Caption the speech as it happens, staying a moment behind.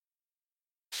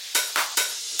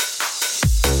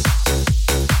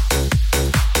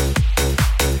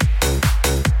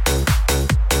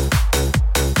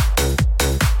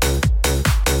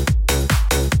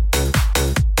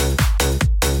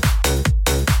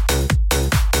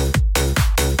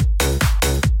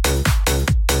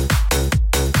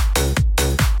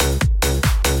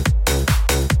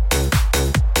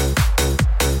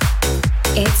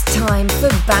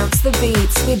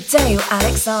with Dale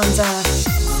Alexander.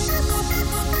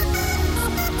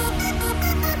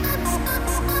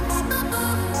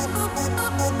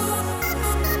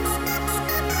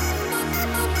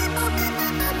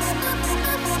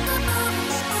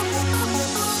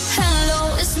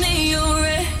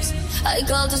 I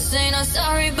called to say not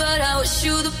sorry, but I wish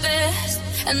you the best.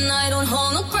 And I don't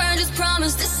hold no grudges,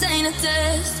 promise this ain't a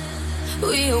test.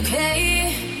 We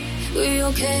okay, we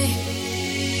okay.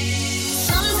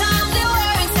 Sometimes it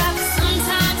works out,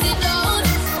 sometimes it don't.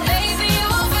 Maybe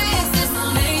we'll fix this,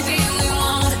 maybe we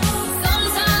won't.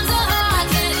 Sometimes a heart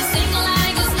can sing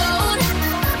like a stone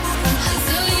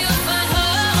until you find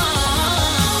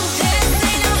home. This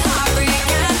ain't a heartbreak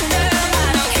anthem. I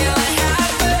don't care what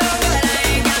happens, but I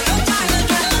ain't got no time to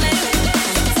drown it.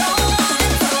 Don't want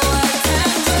it to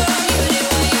attend to you the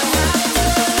way you have to.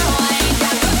 No, I ain't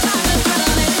got no time to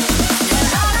drown it. And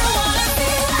I don't wanna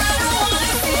feel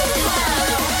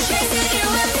chasing you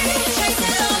and me,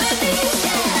 chasing all of these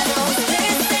shadows.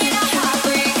 This ain't a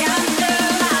heartbreak anthem.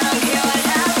 I don't care what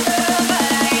happens, but I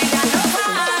ain't got no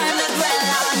time to dwell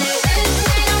on it. This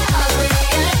ain't a heartbreak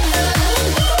anthem.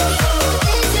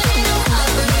 This ain't a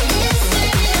heartbreak. This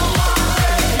ain't a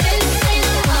heartbreak. This ain't a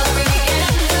heartbreak anthem.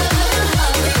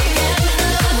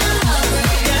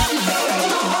 Heartbreak anthem.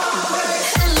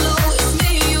 Hello, it's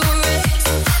me, your ex.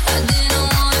 I didn't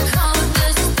wanna call, but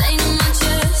there's a stain on my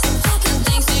chest. And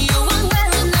thanks to you, I'm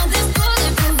wearing all this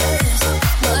bulletproof vest.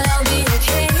 But I'll be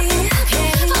okay,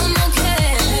 okay. I'm okay.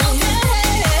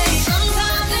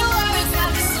 Sometimes it works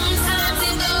out, but sometimes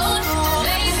it don't.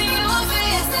 Maybe we'll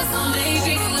fix this, or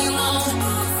maybe we won't.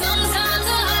 Sometimes a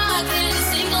heart can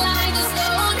sing like a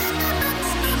stone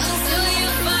until you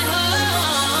find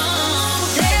home.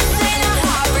 This ain't a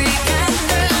heartbreak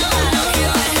anthem. I don't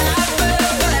care what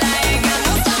happens, but I ain't got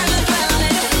no time to drown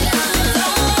it.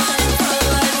 Don't want it to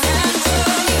attend to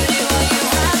you the way you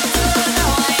have to. No,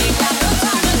 I ain't got no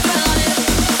time to drown it.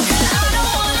 And I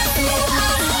don't wanna feel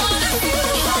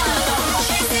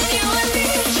chasing you and me,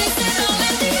 chasing all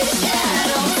of these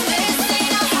shadows. This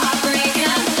ain't a heartbreak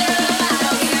anthem. I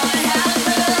don't care what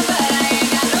happens, but I ain't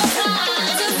got no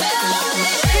time to dwell on it.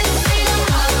 This ain't a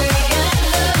heartbreak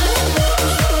anthem.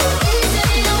 This ain't a heartbreak. This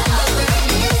ain't a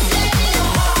heartbreak. This ain't a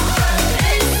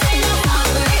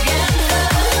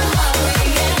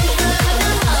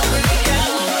heartbreak anthem.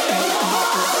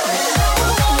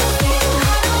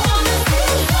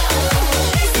 Heartbreak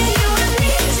chasing you and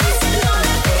me, chasing all of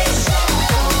these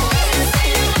shadows. This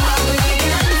ain't a heartbreak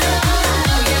anthem. I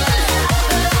don't care what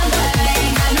happens, but I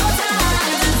ain't got no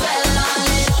time to dwell on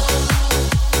it.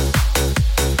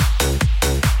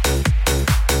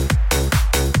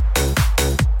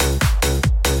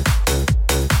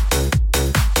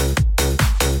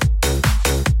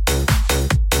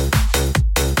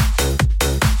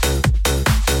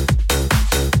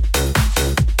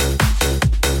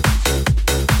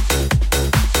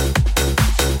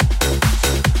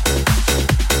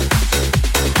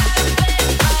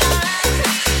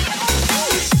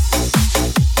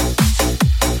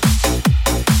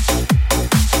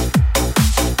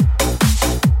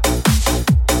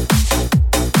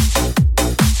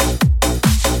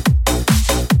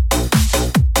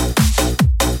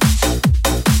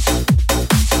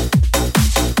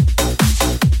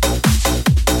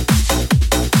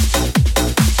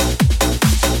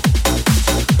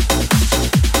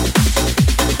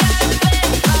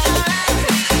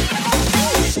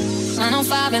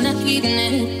 In the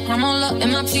evening, I'm all up in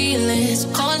my feelings.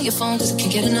 Calling your phone 'cause I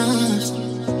can't get enough.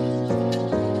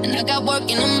 And I got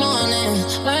work in the morning,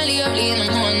 early in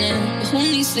the morning. But who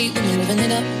needs sleep when you're living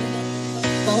it up?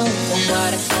 Oh,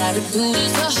 what I gotta do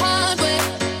this the hard way.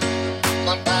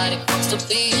 My body wants to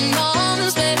be in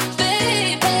arms,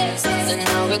 baby. And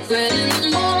I regret in the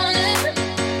morning.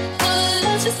 But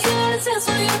I just can't test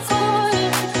for your call.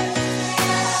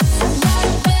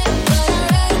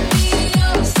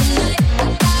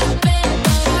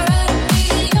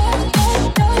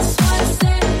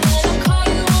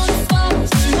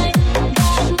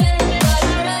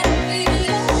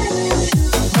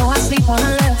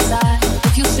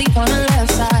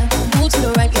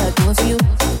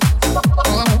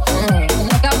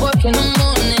 In the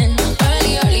morning,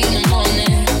 early in the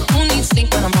morning. Who needs sleep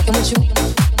when I'm walking with you?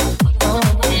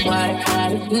 Why I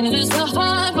gotta do this the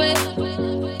hard way?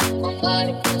 My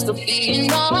body wants to be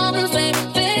in arms,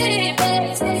 baby.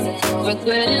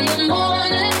 Regret in the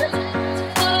morning,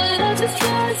 but I just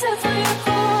can't tell for your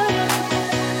call.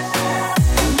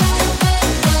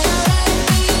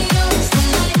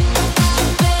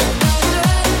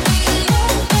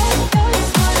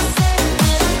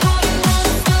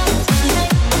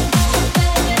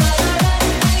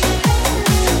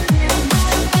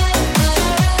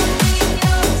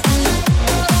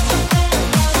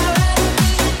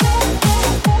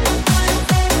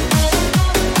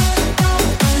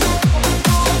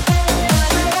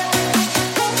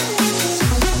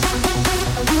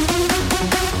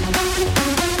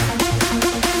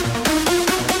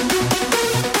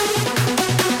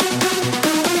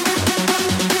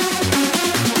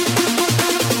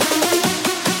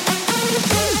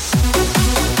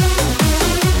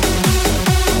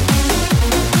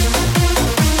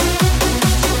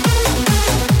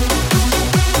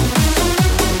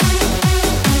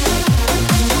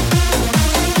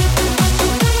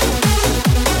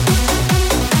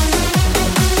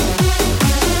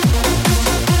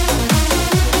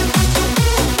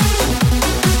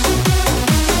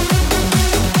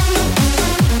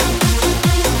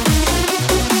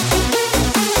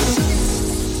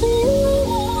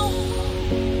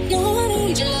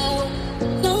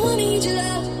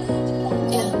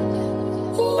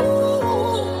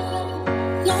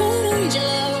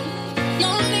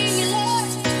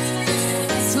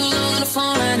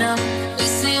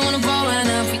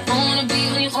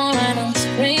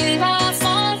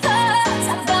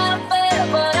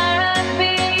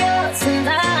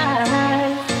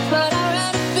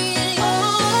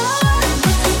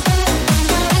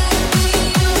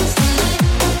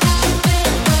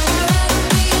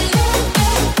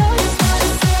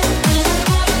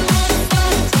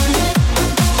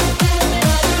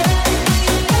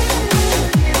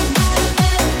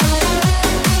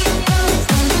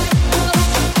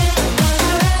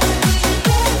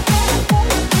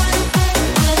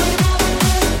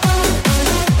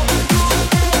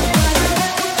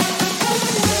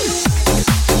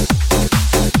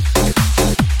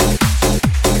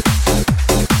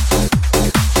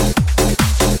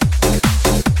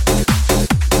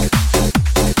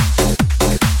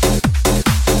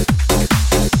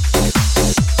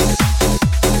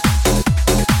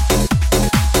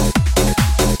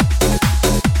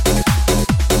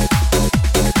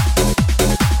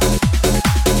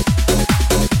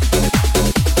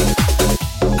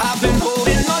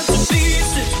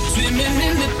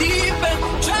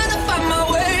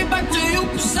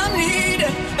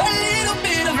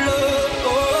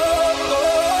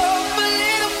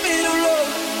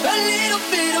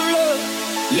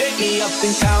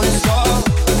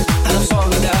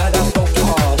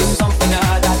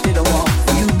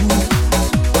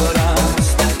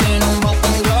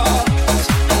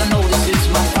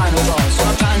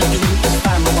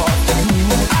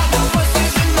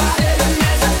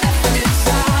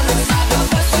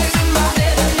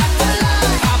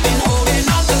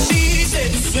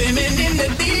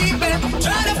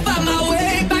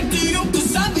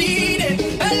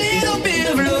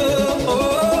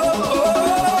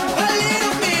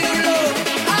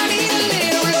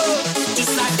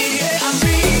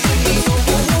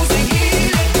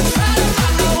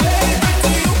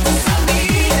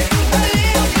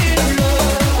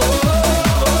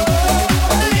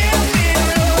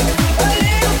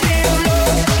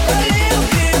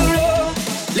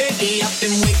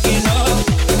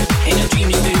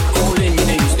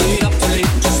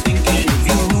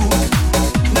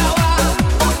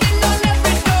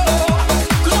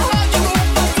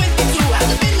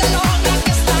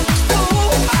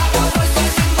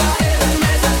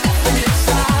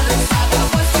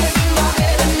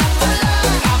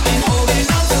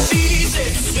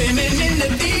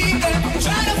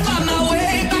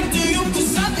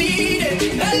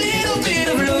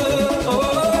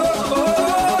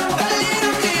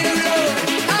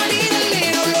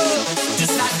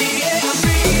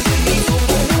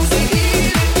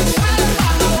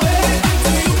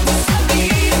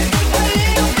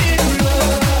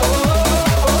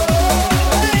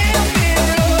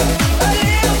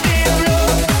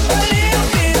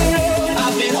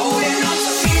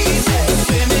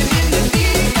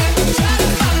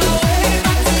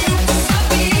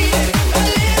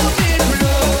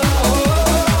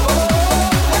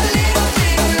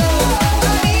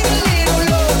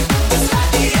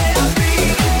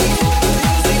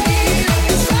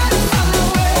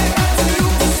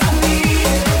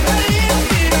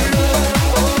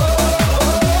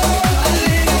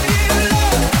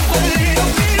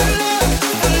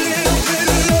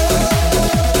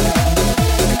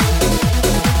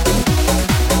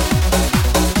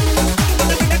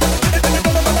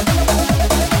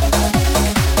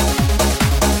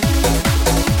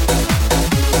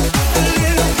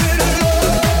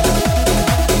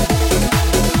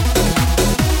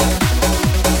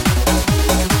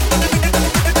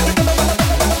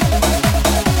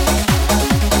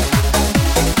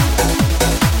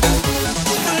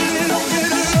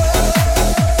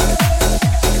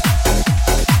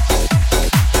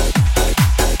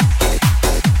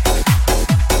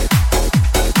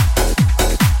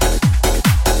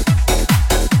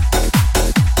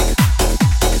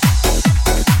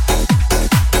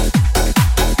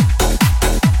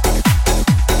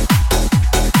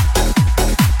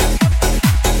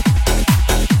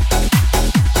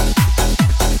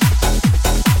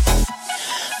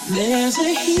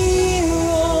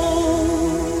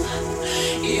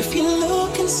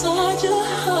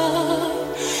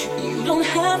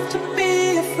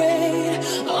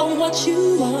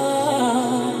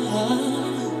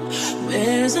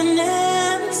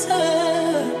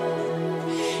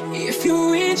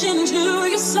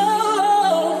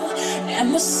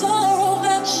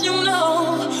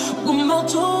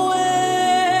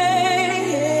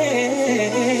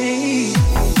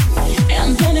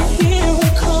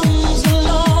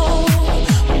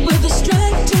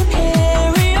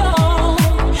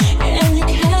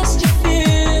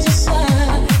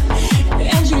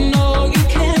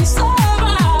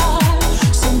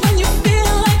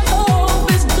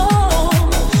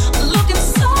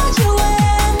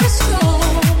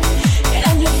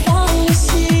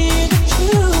 See the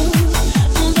truth.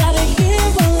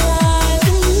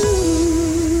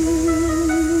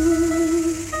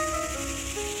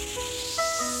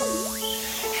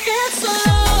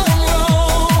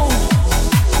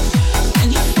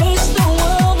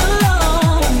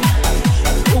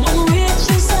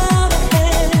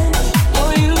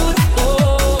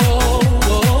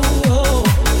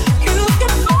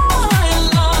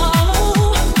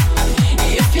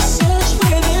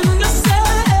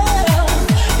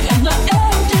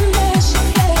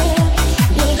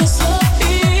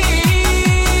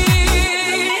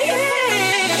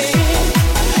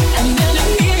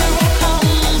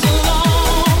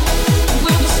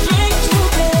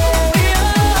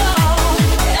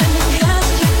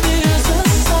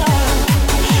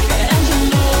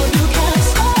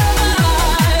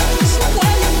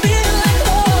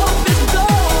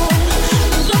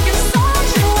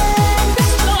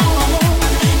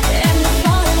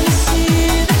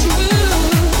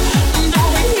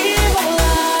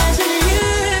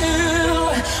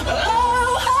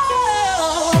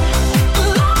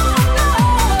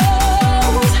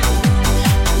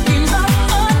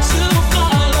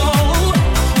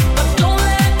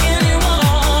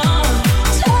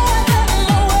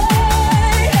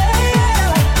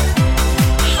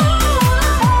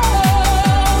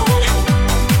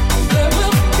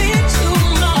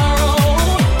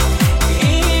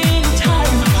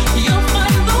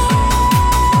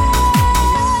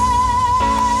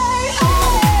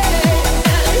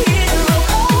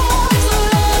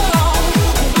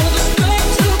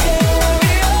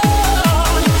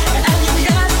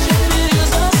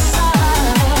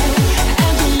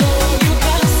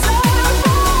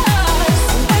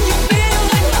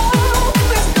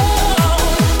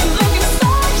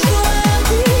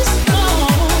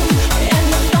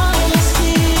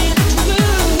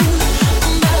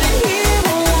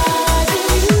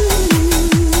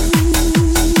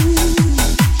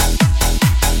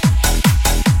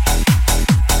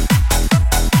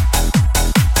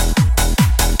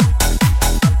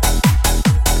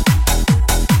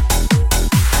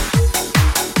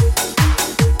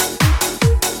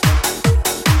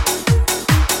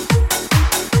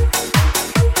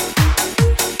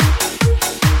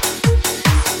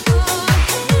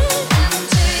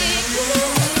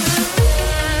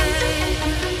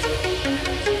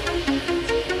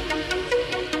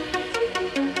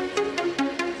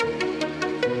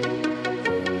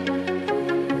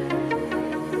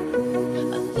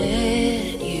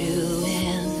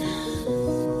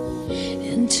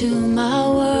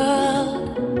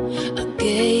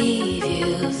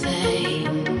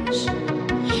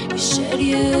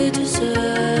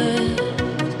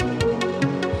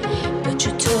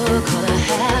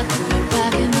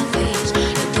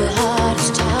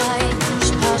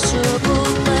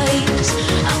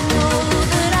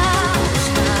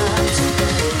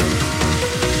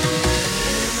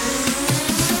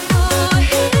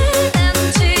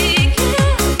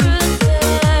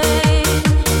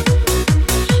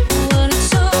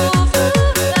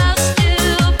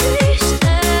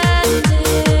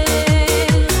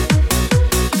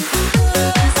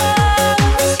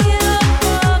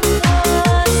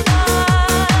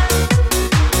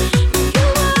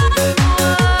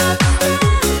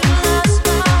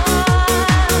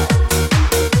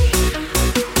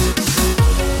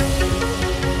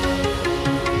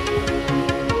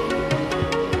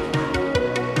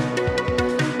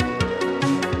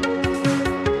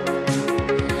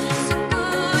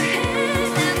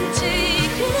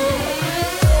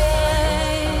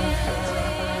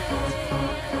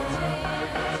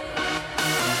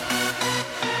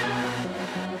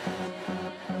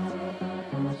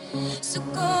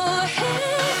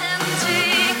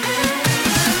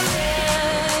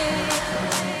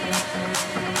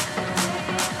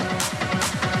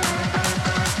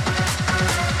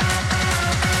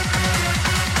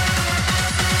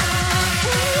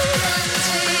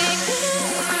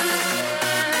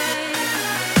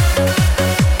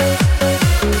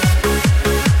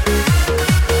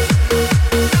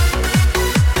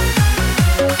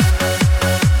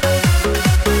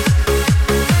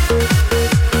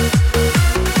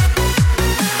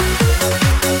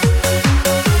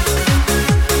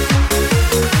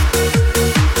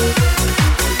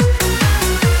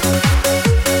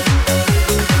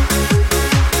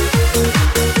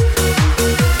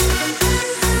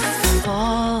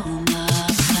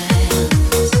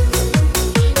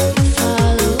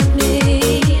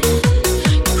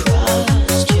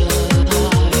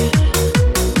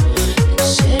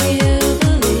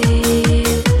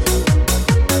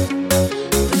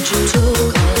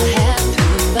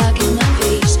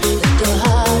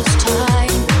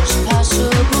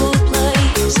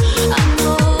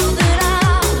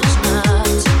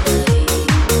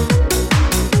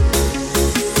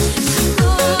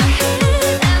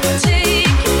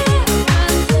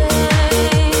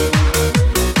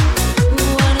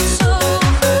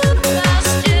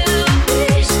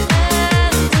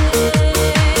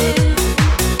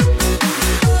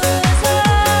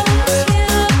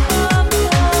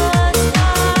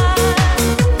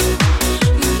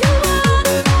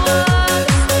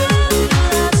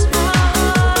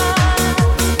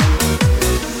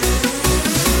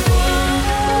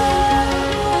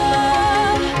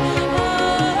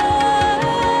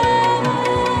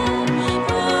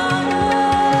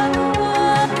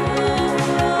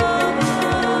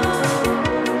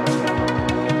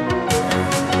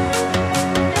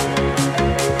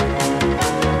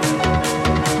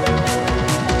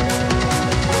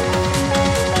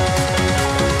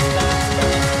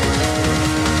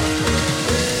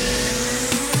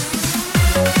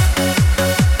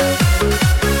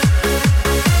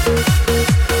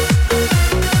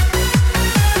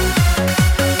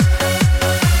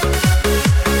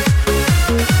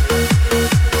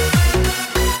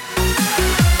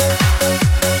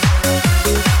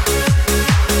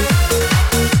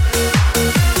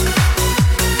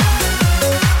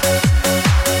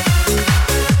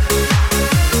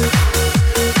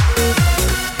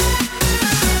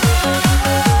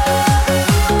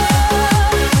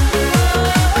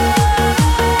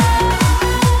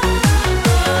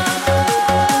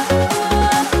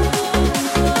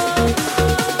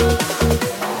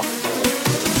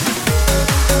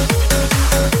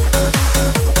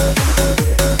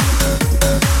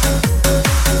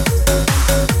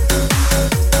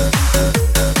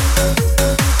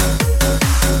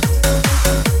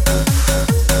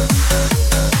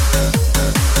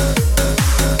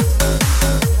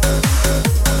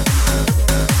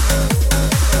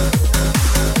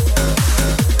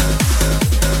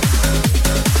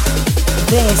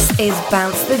 This is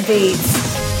Bounce the Beats.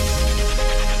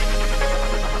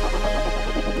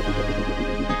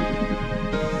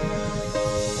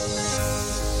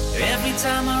 Every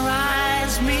time I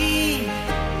rise, me,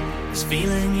 this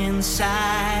feeling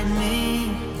inside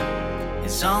me,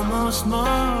 it's almost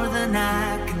more than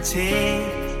I can take.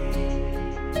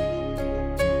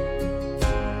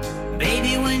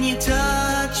 Baby, when you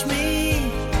touch me,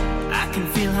 I can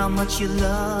feel how much you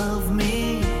love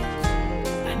me,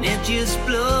 and it just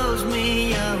blows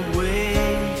me away.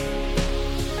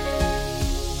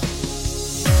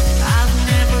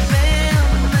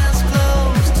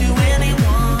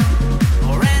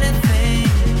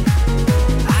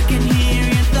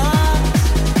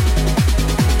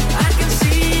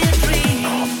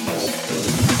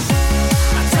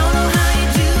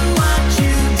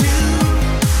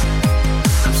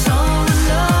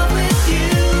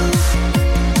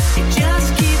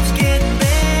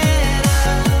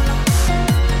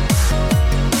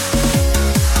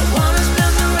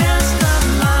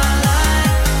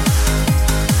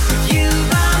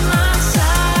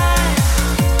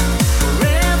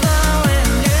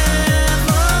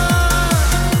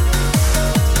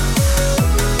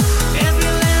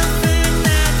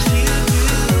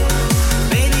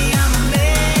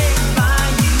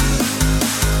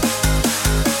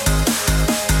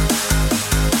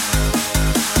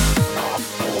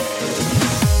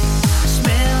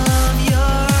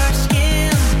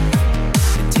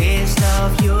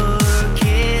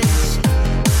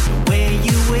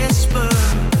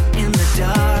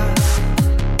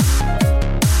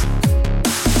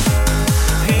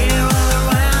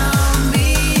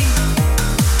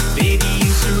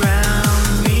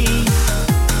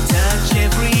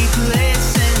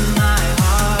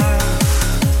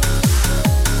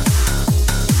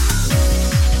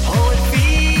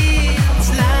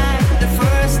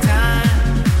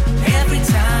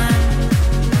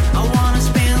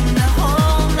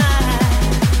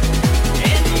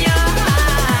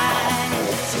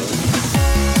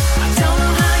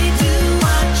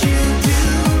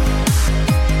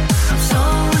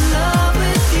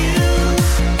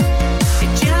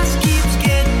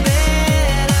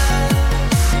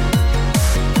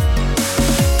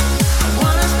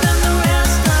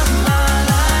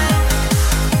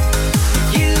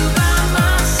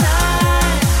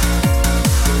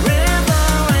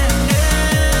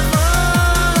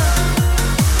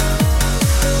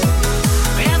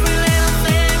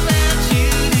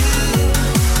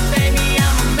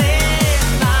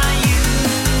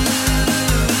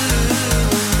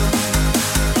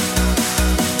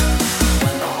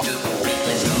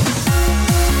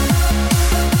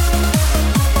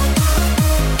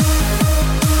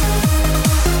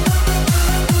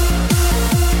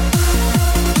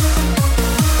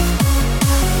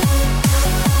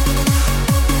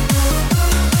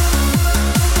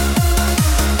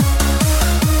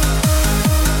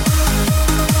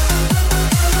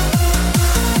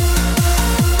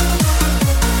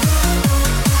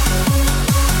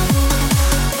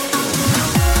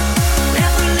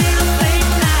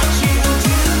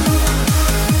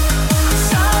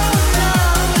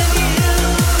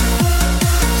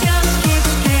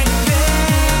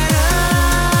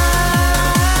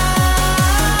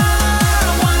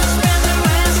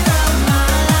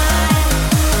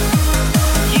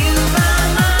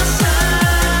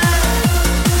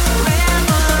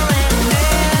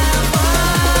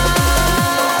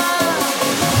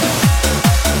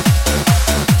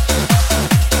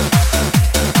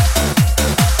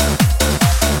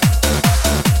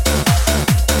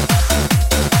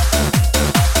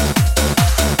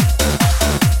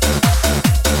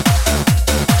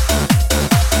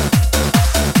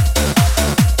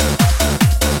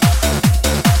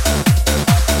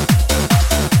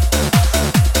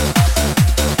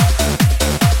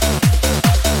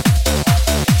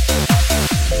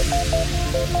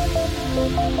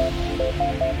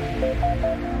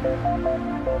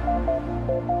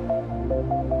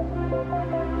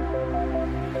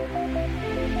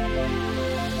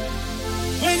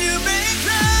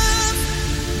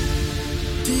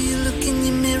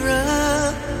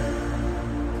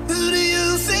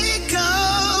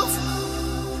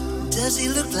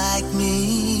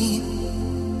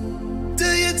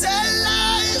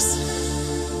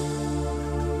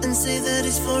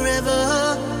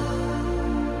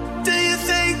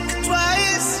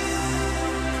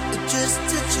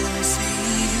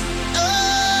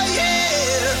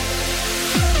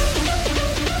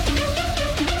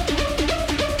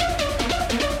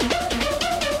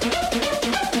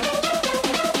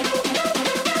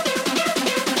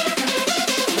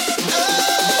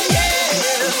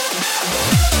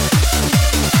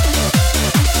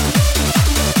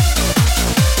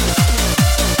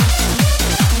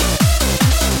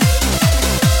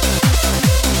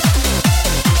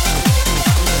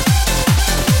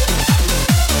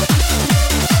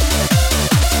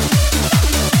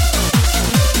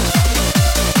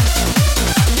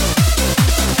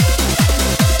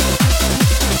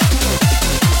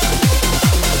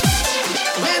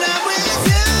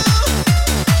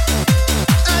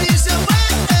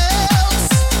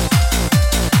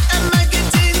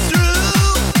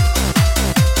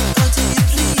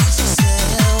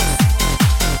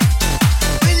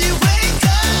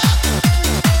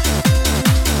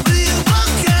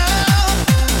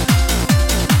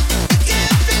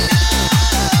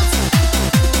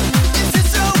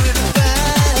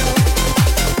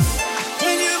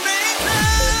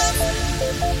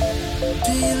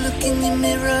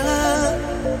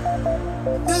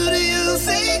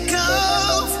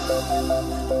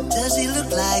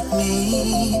 like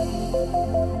me?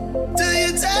 Do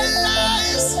you tell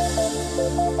lies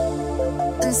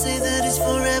and say that it's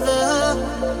forever?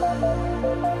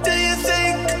 Do you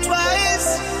think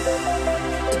twice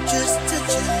or just to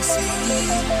jealousy?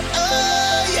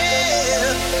 Oh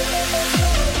yeah.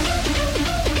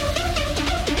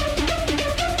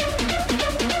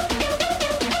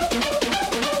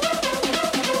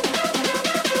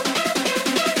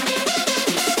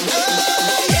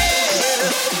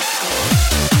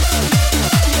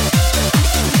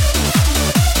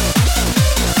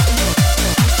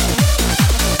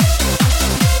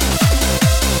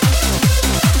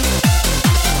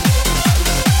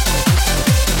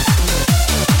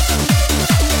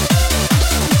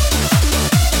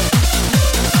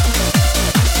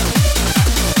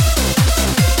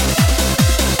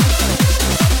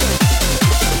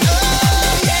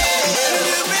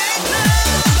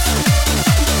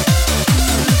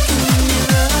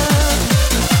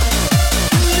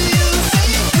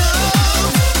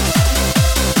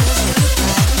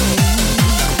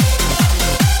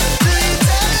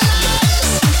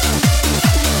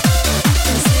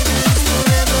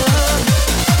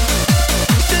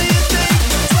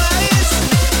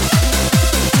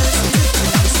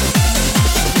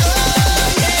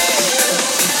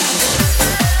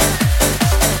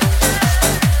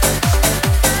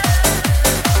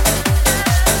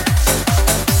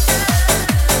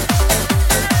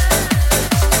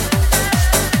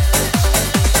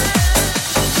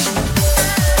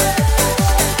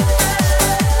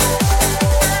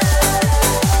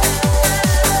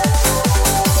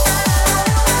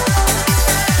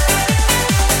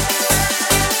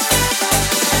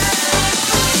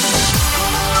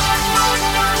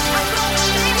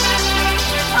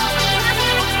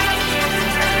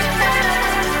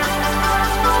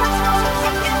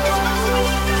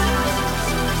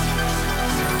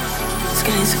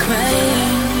 Skies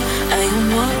crying, I am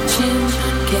watching,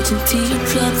 catching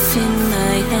teardrops in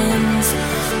my hands.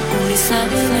 Only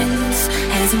silence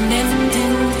has an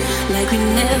ending, like we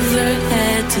never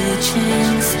had a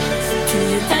chance. Do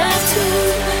you have to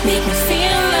make me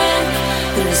feel like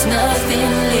there is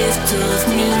nothing left of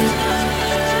me?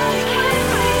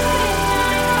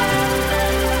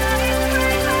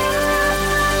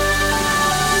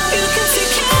 You can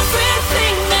take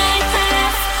everything I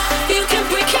have, you can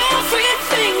break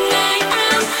everything I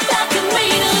am, like I'm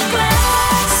made of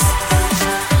glass,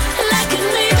 like I'm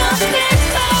made of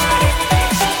paper.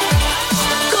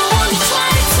 Go on and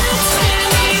try to tear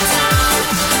me down,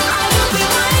 I will be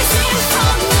rising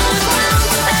from the ground,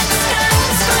 like the sky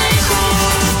is breaking,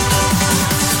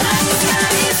 like the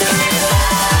sky is breaking.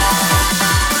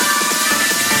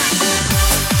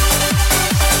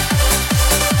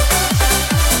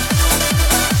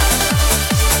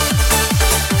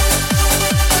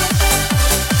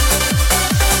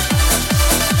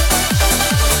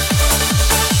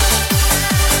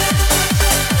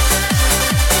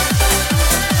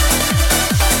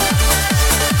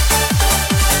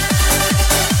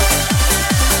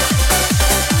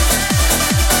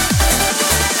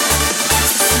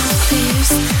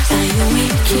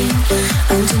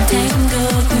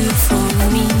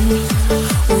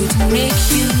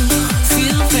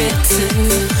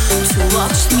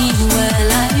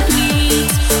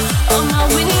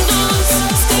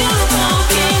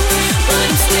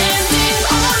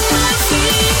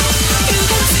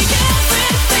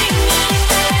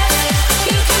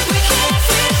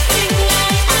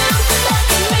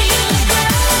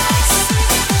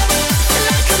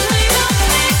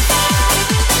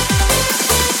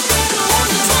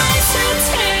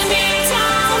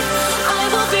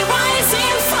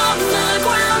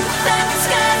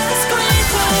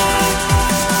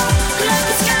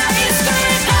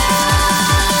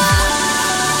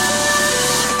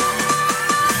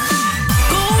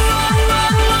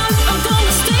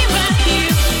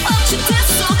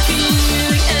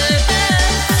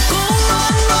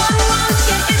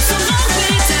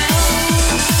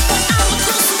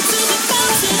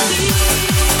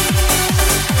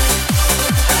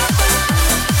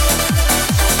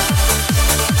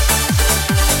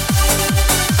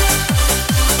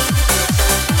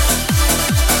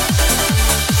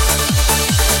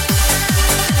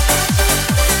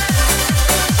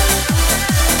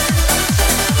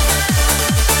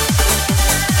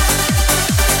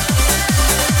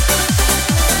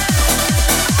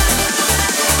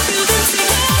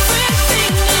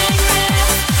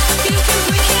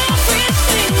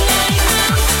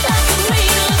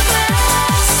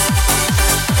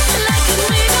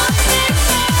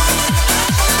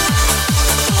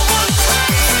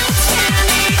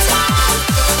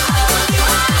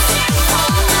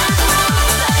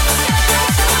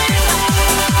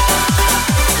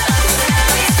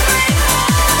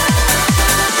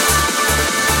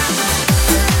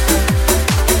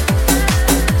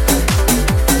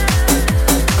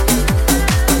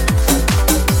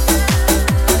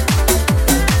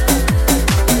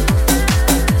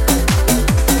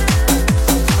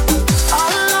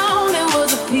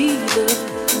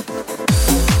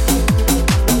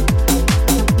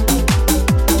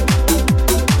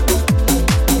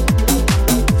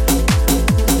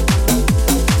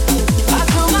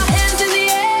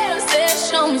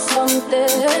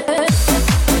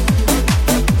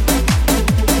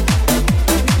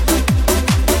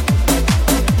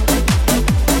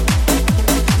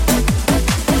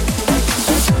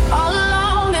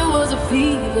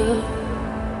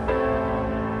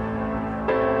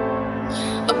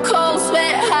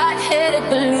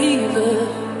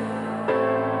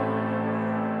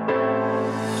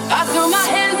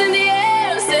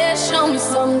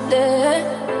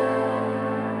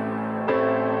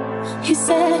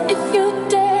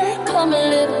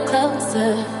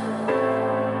 closer.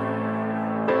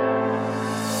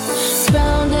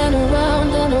 Round and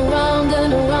around and around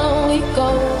and around we go.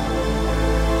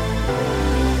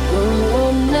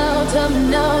 Oh, now, tell me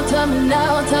now, tell me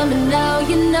now, tell me now,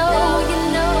 you know, you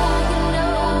know, you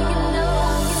know, you know.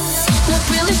 Not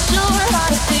really sure how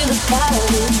to feel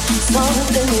about it.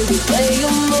 Something in the way you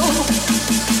move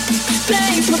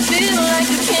makes me feel like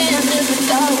I can't live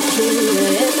without you.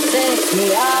 It takes me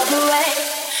all the way.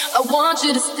 I want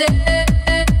you to stay.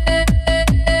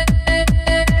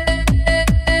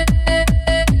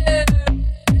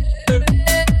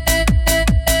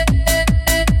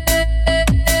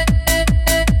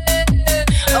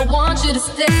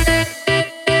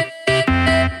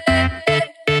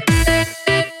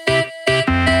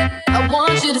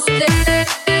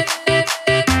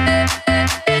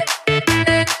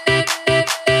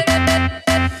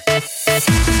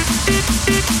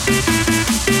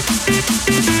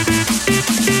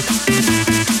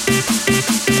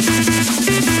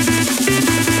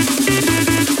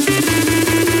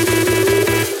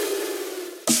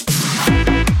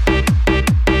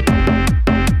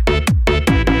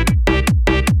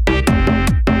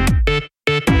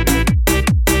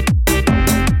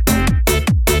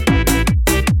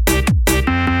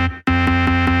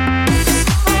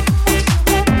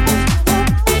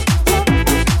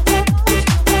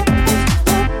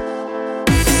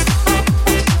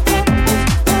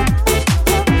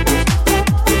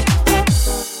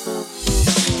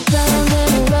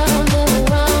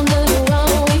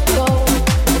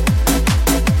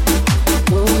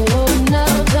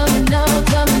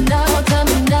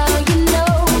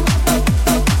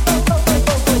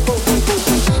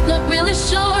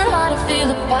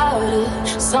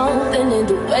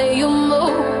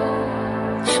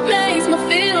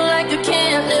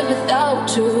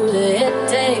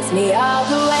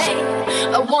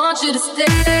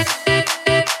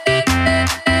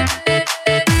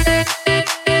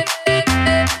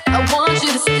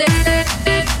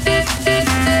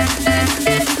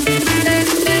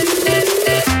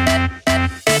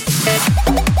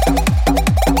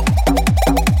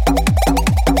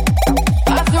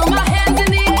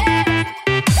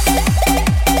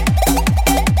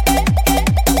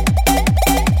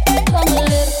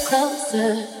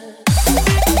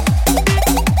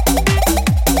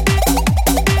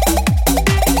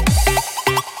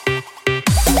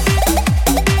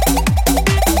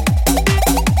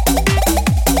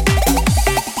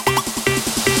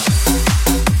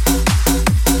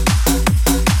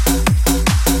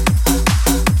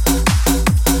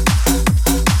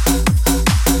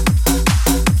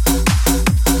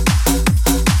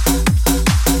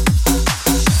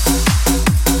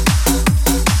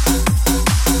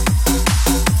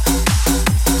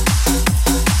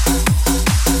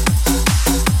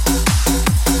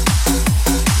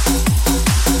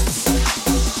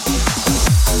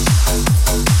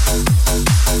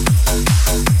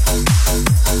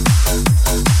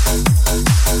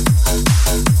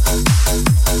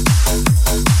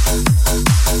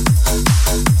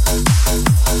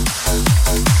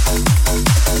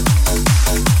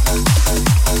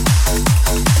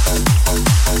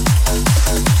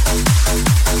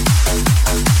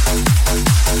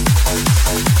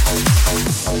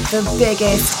 The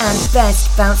biggest and best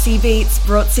bouncy beats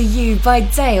brought to you by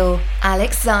Dale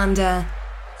Alexander.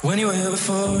 When you were here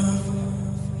before,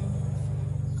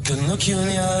 couldn't look you in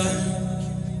the eye.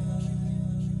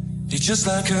 You're just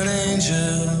like an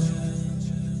angel.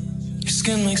 Your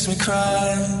skin makes me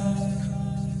cry.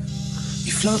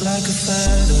 You float like a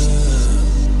feather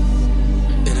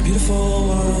in a beautiful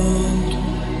world.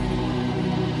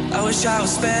 I wish I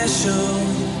was special.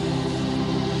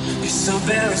 You're so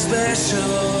very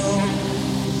special.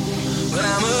 But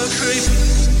I'm a creep,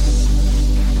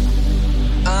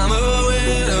 I'm a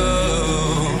widow.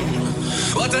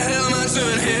 What the hell am I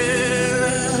doing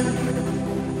here?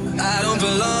 I don't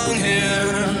belong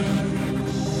here.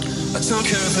 I don't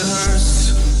care if it hurts.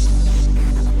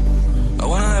 I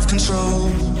wanna have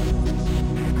control.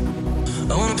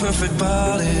 I want a perfect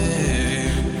body.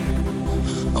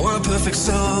 I want a perfect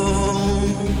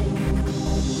soul.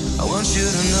 I want you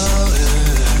to know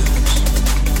it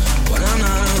when I'm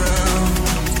not around.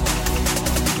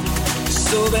 You're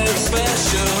so very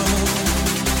special.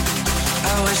 I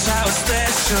wish I was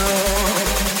special,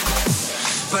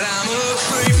 but I'm a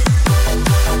creep.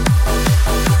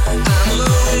 I'm a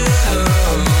widow.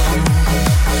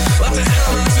 What the hell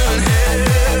am I doing here?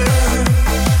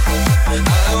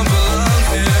 I don't belong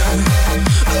here.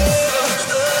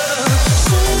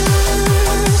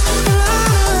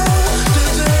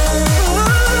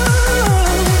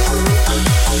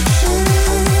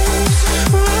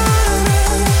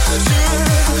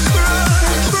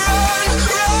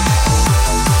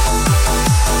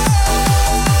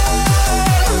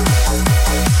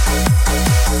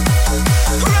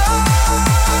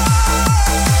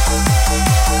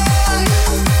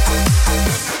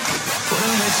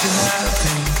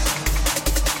 happy.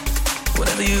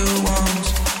 Whatever you want.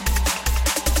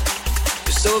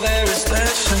 You're so very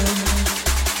special.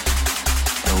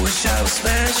 I wish I was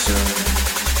special,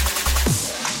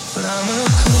 but I'm a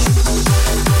creep.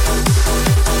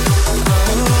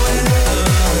 I'm a winner.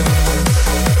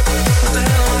 What the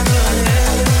hell am I doing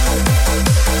here?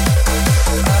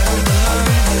 I don't belong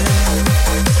here.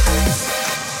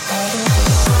 I don't belong here.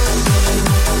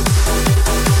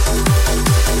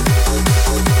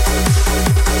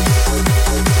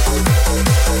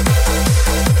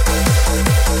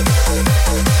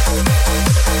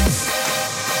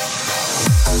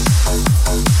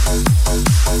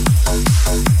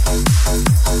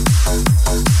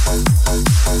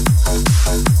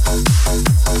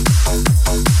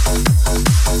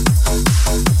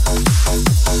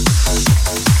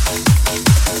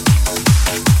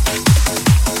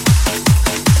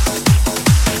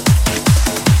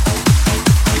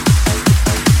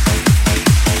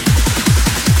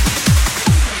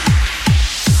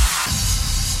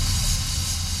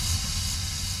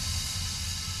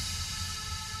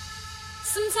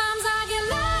 Sometimes I get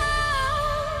low,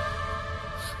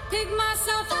 pick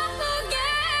myself up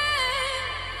again,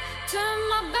 turn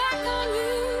my back on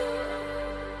you,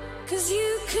 'cause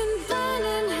you can burn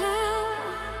in hell.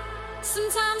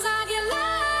 Sometimes I get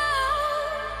low,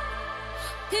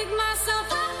 pick myself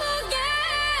up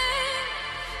again,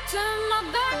 turn my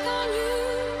back on you,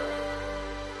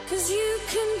 'cause you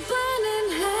can burn in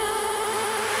hell.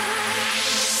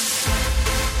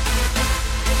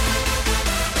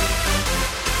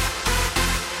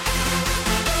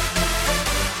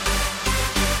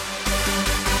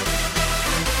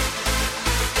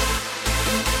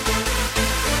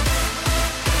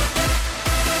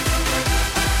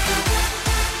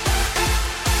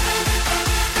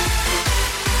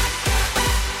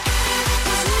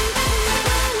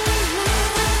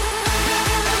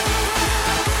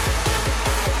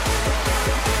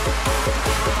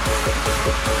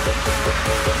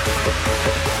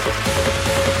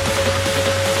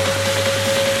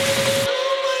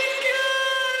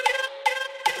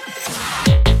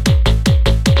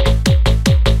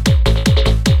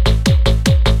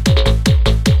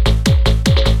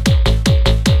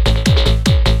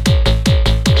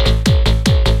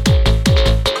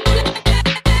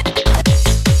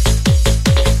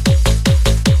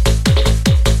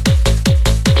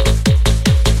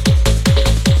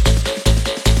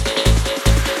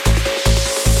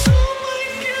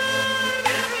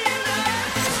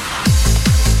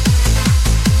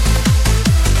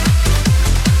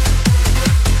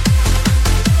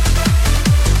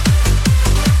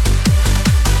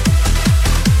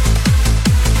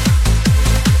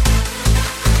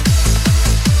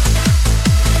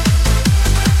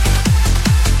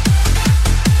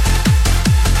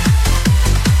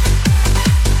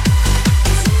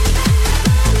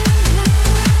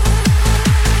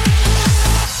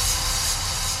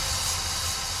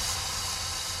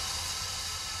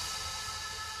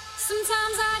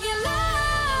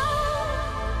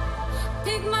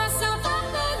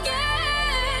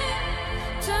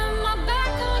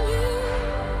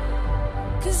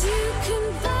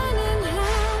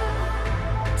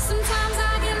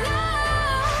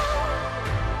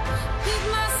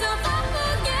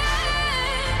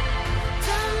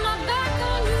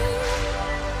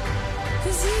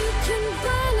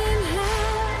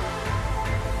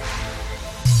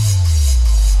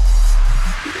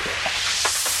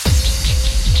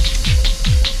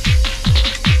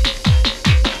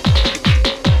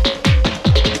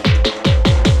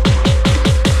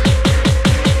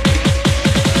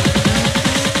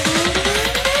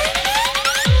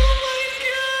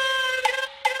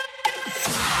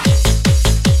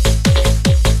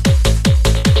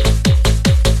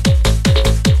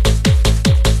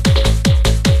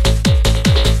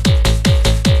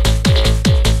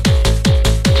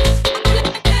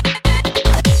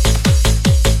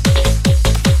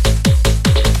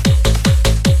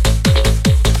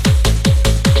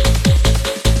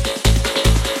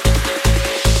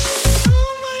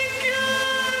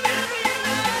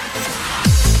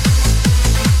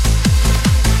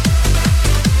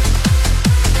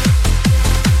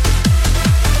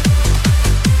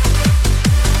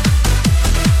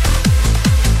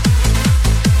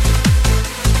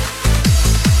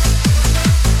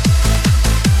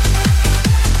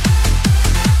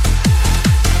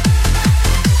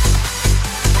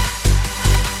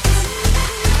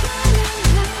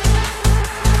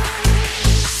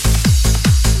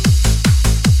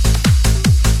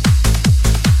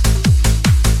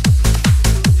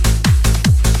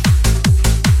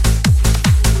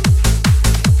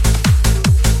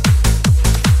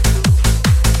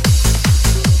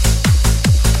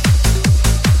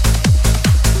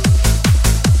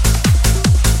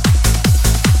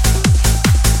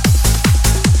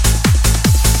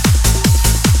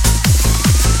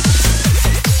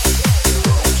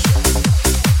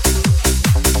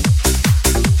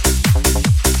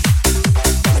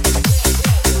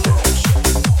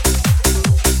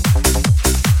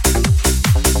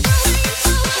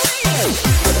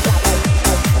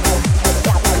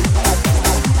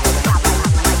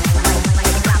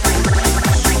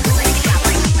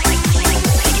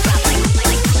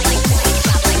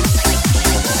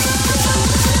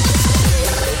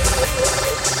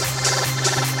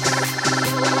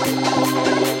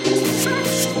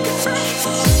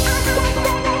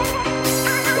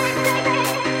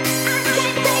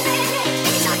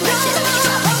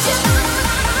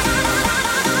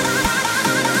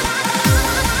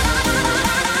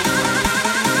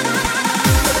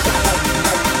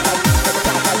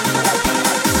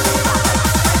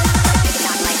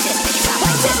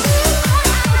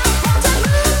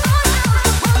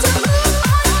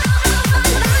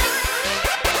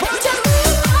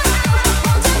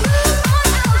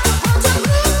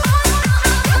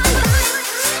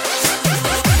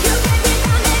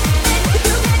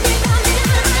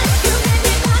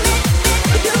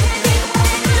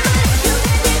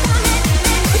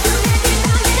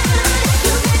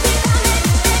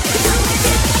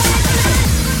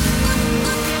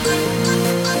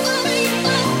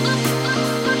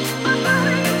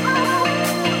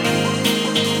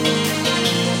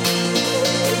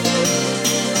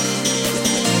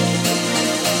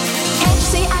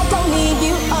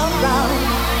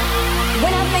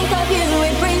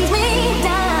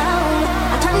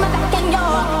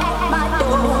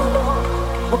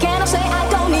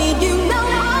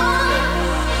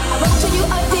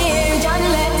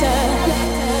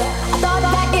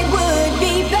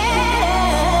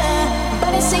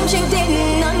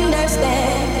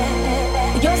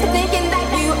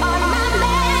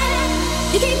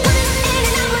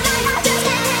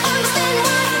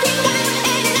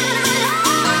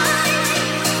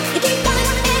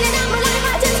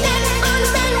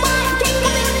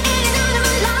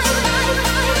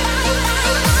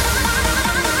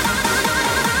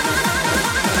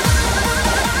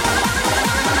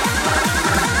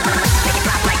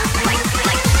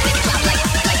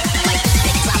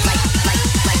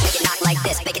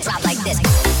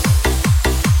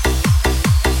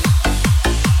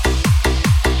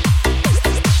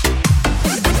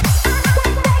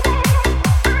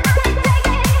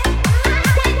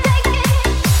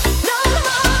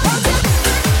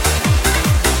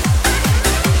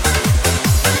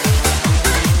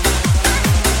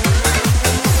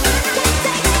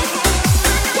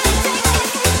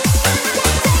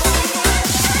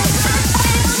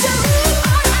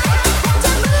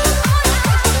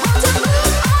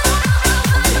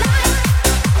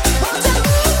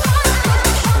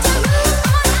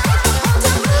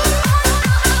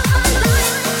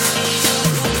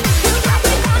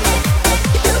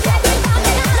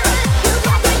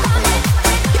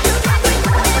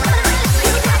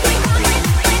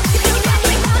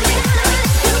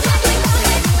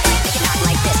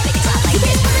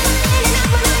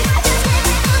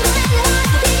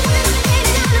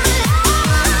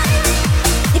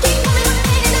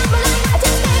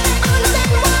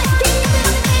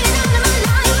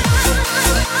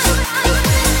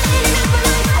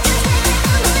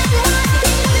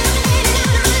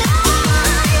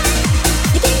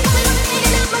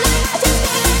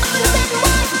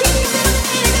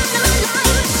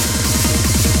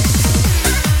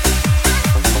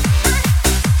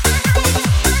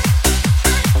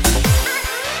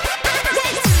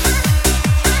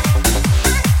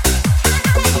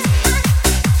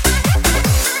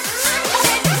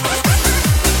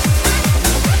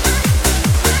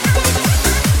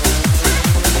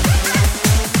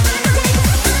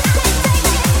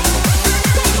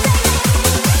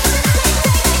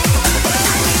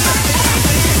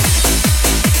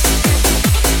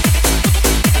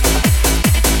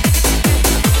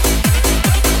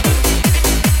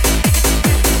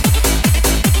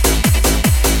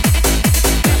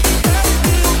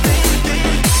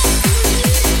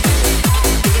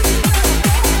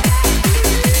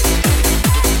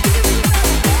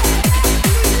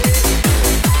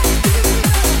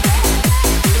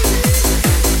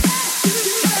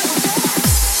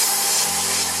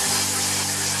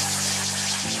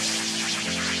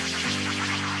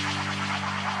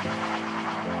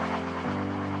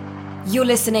 You're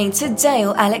listening to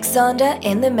Dale Alexander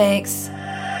in the mix.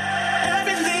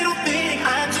 Every little thing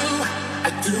I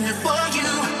do it for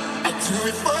you. I do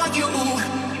it for you.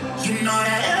 You know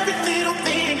that every little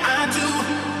thing I do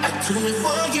it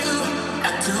for you.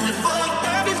 I do it for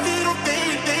every little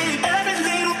thing, every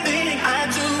little thing I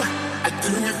do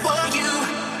it for you.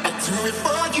 I do it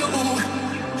for you.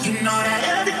 You know that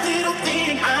every little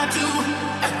thing I do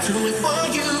it for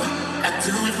you. I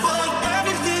do it for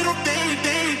every little thing.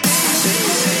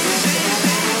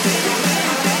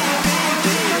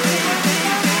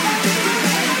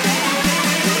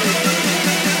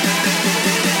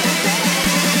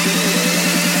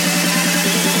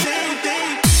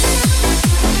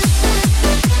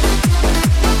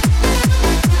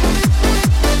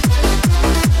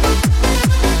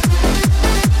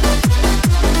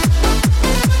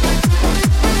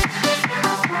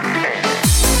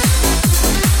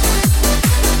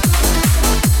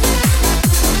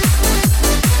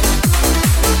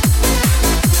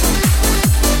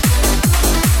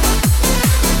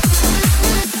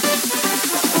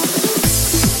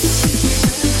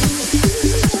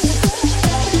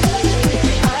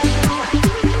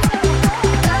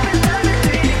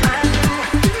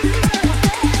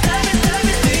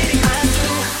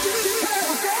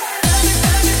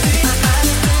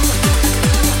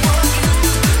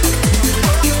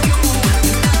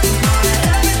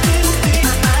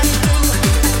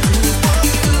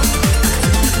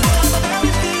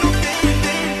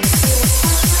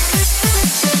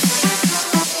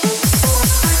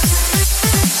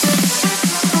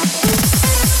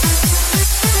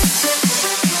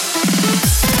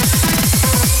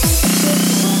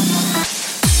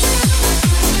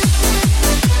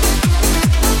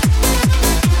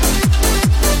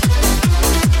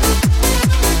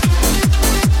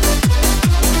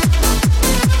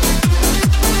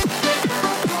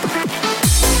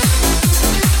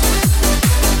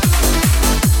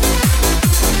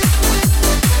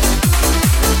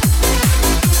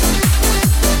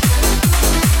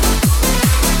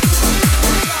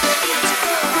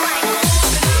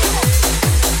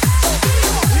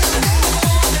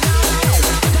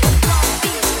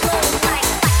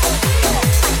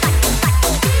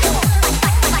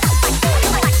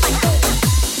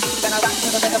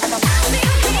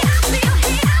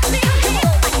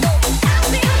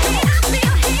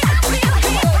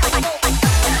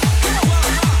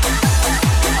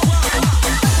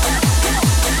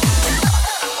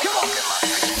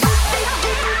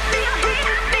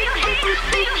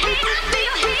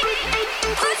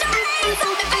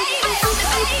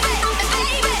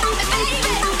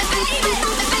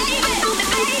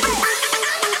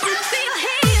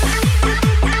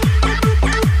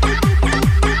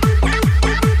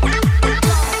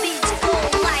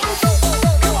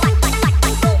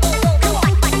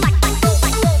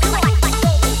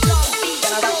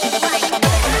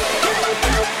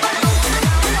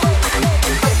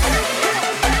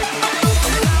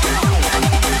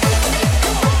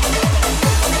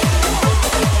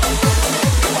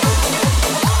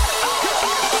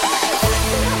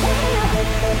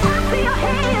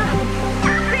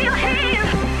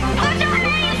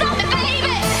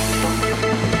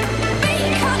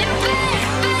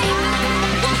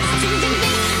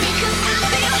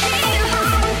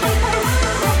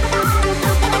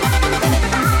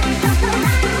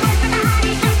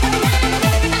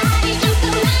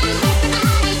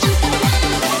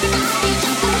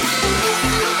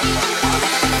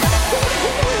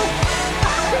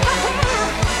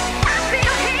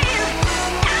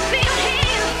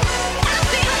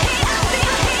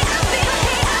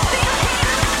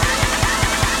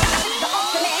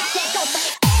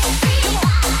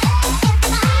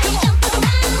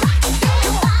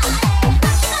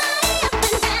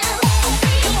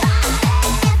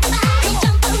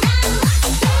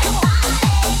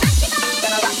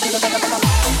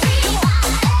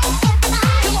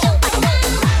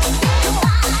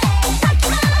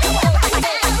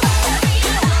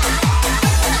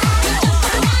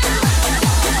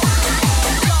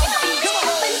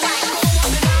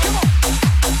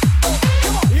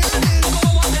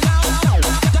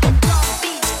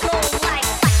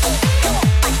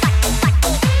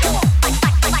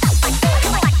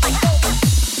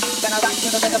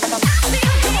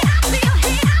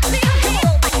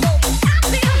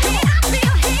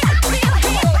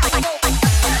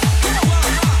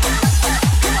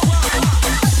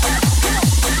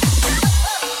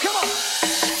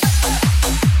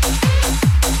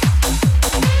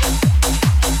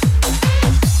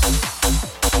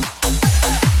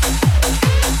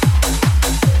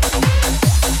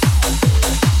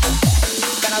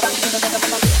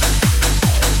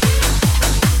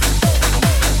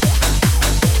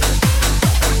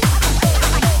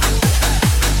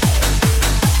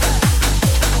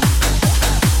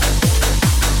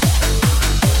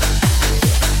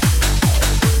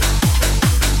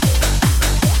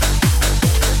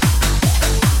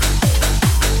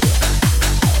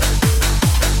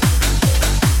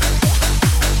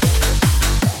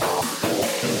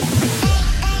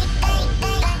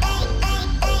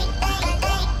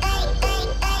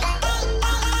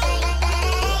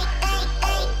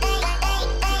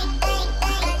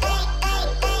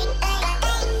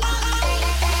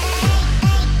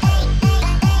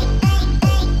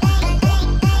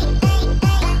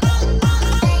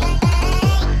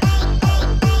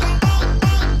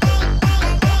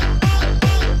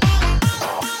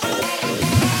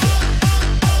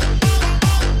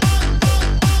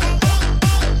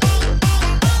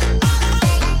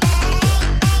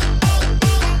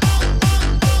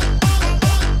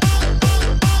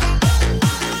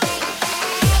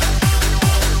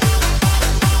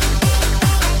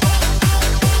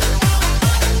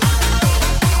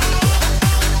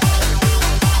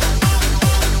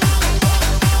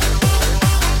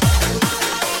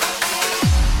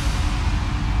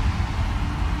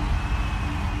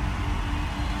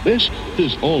 This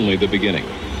is only the beginning.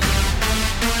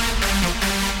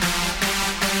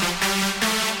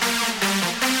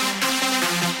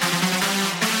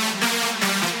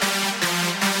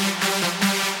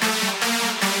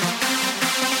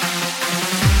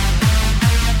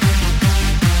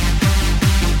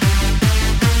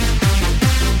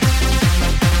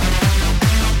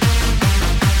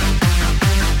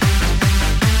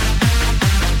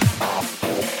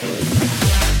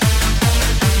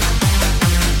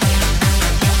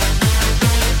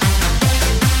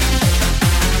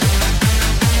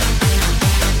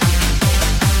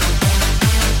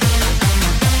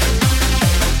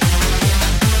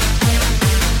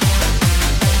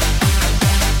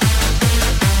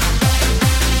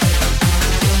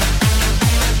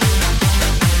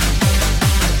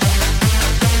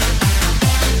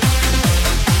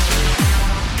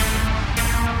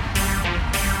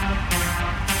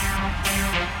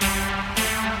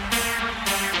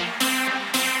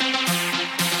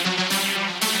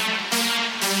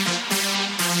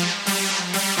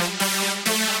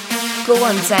 Go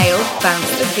on, Dale, bounce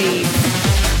the beat.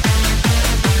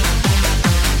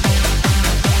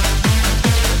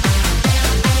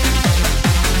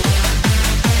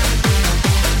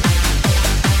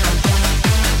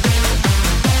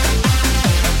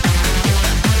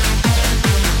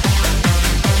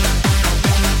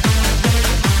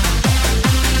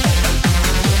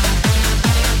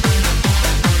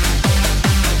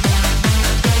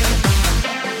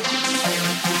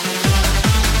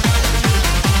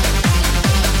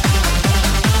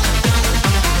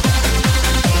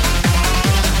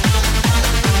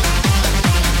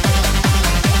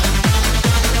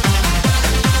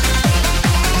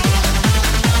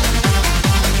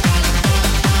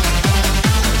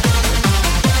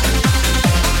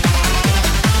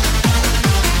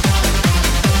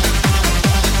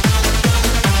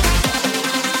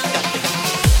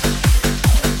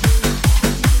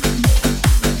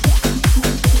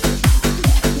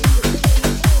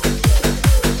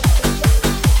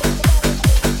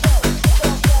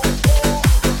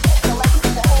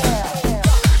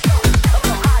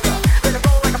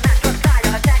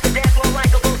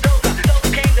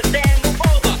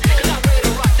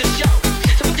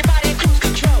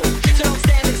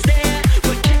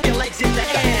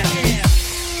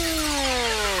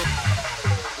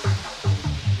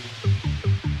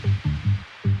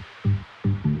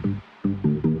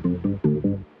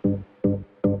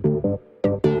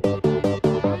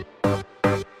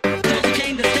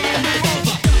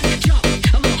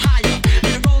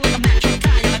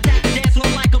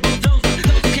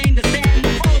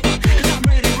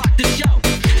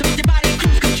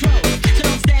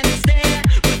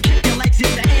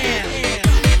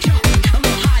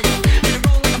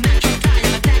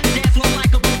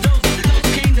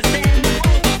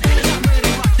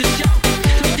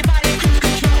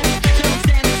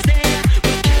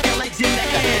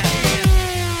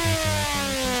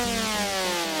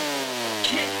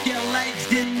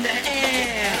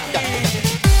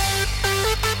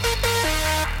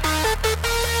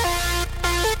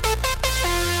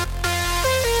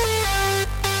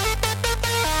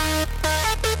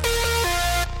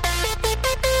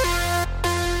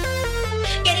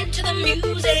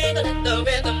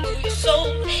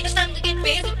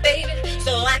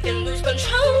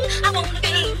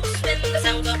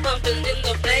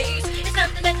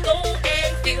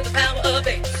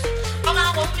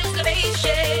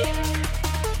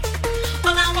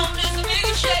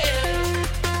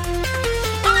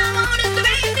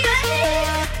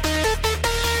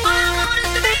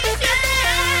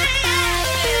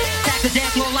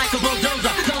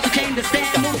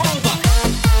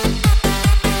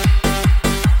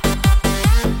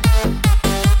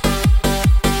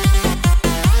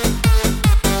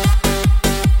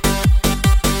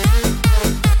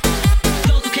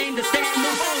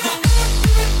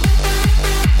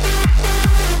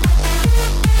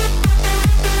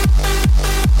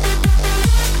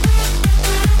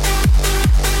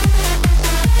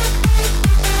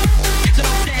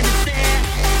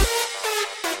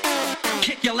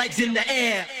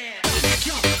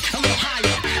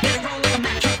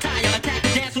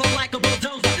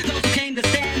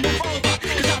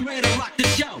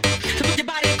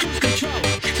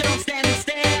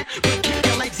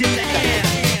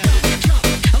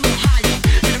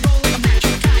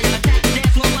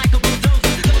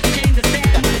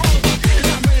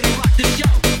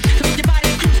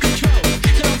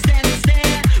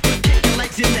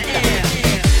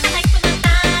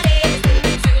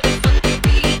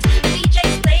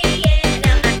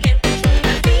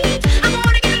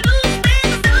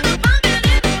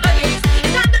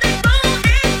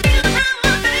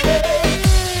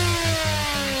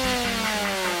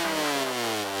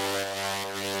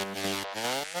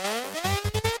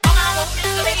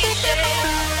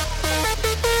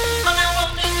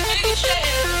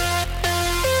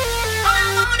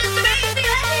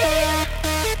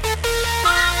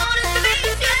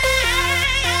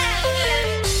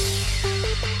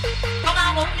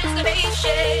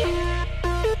 Control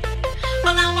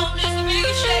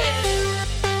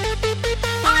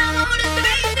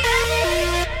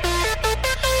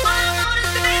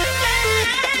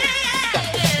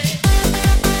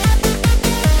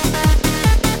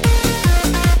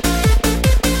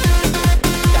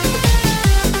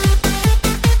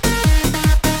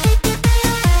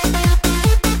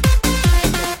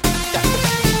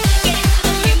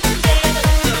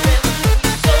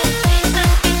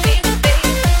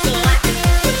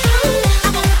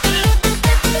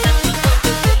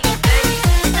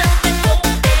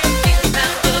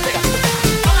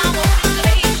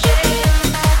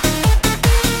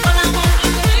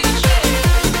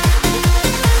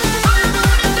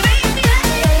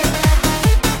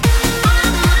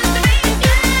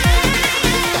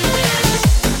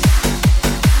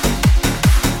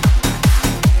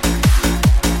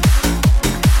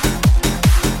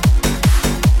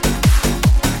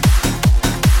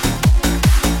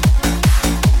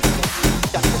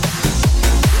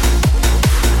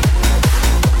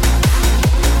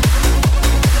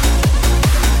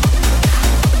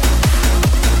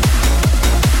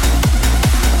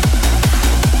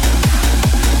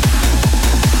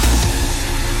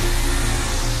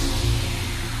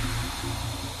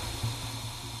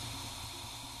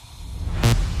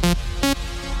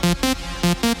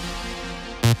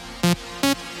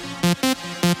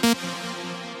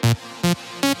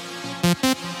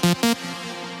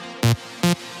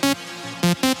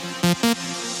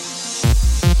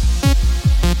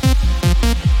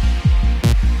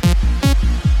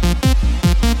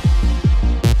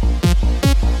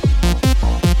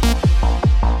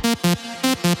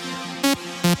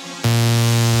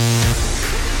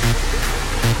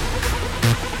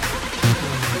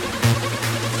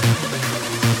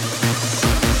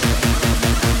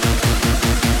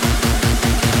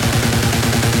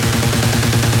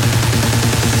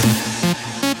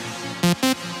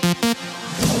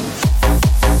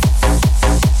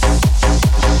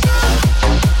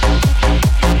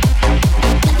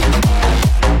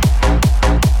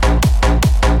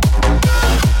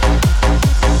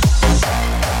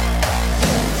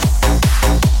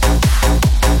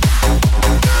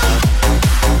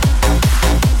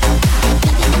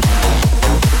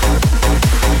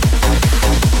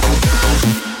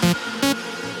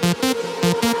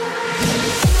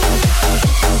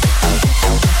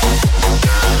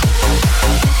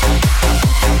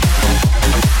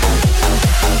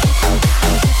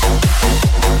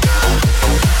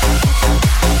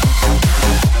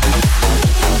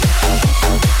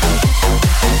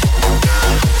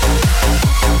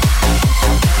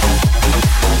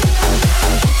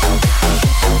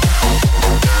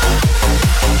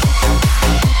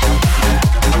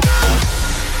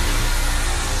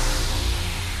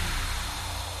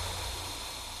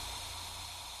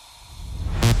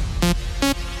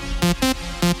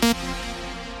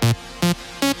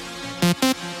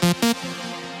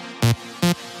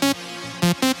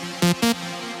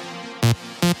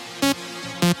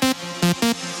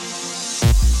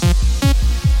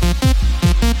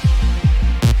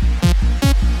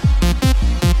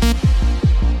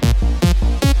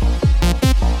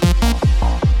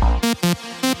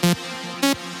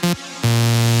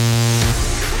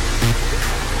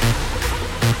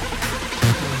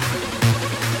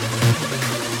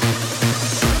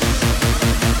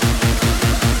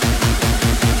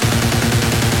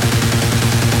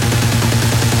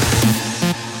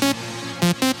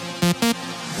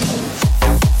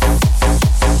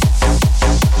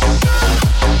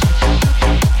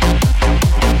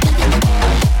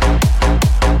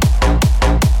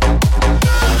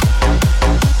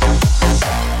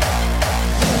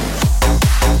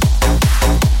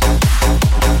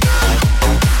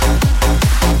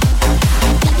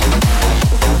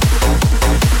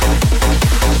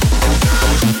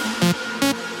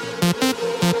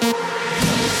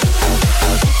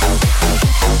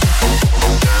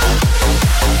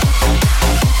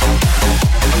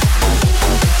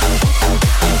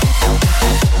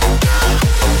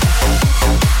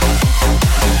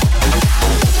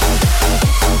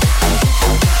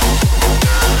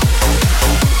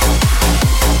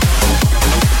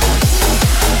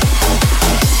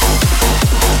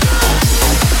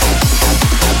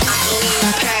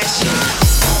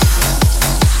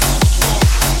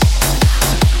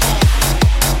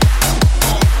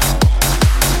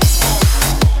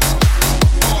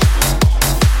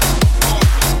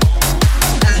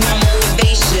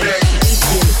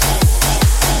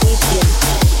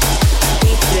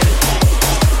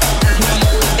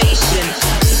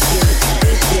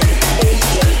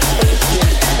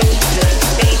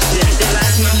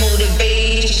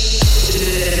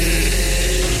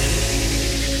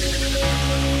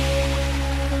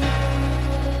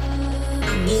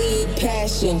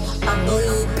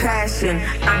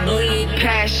passion. I bleed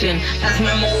passion. That's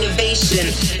my motivation.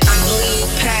 I bleed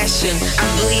passion. I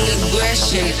bleed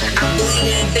aggression. I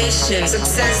bleed ambition.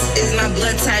 Success is my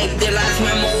blood type. There lies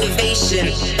my motivation.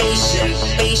 Patient,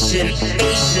 patient,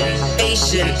 patient,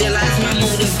 patient. There lies my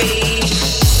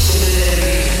motivation.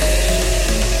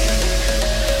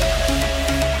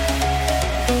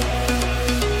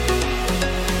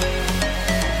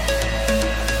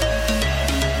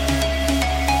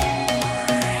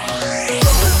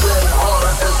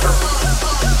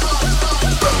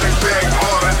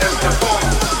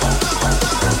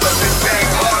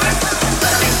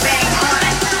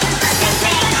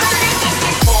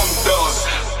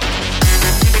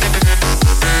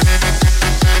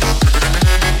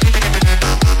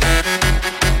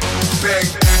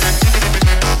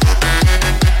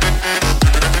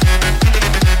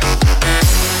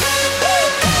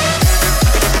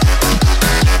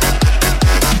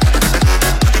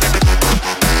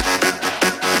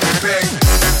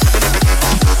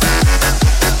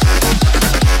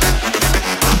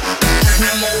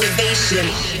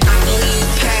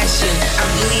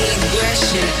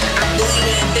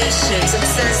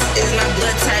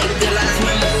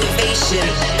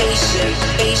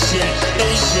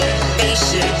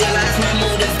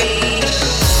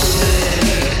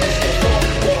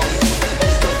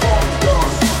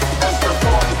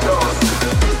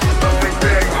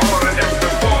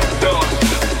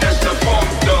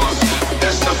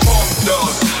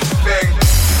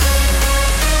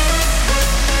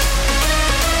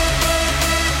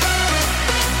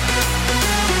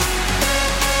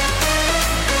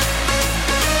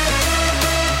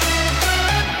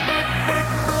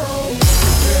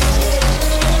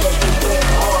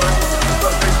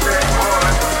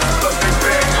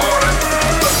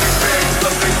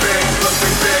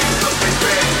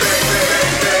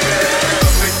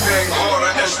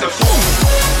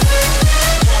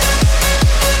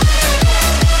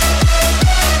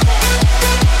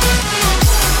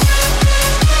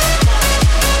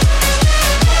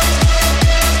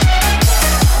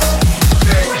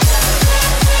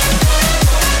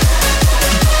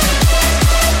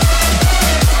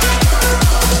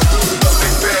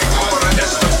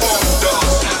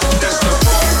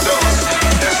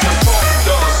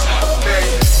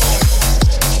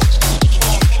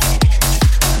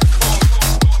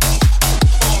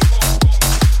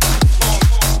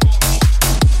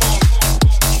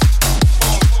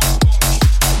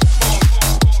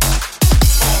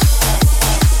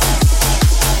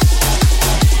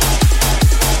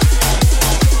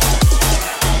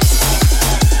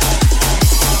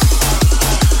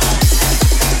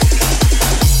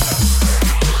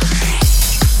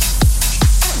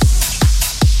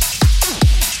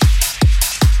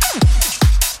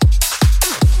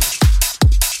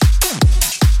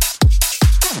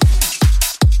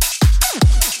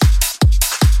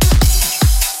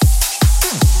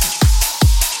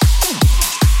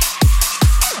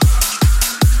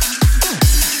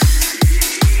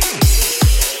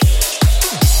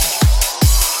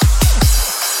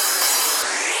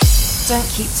 Don't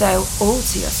keep Dale all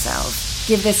to yourself.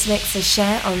 Give this mix a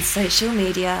share on social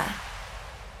media.